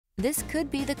This could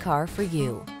be the car for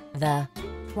you. The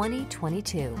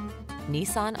 2022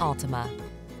 Nissan Altima.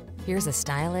 Here's a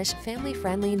stylish,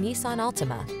 family-friendly Nissan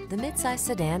Altima, the midsize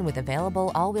sedan with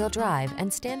available all-wheel drive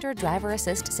and standard driver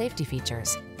assist safety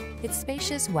features. Its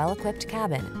spacious, well-equipped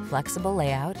cabin, flexible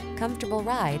layout, comfortable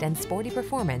ride, and sporty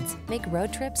performance make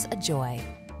road trips a joy.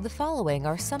 The following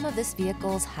are some of this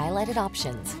vehicle's highlighted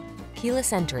options: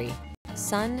 keyless entry,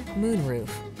 sun, moonroof,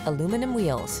 aluminum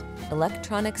wheels,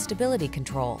 electronic stability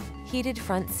control, heated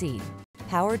front seat,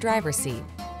 power driver seat,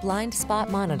 blind spot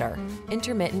monitor,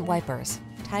 intermittent wipers,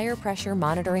 tire pressure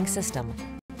monitoring system,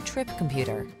 trip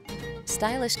computer.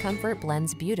 Stylish comfort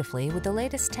blends beautifully with the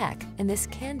latest tech in this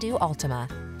can-do Altima.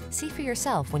 See for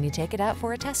yourself when you take it out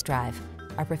for a test drive.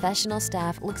 Our professional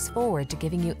staff looks forward to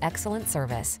giving you excellent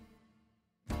service.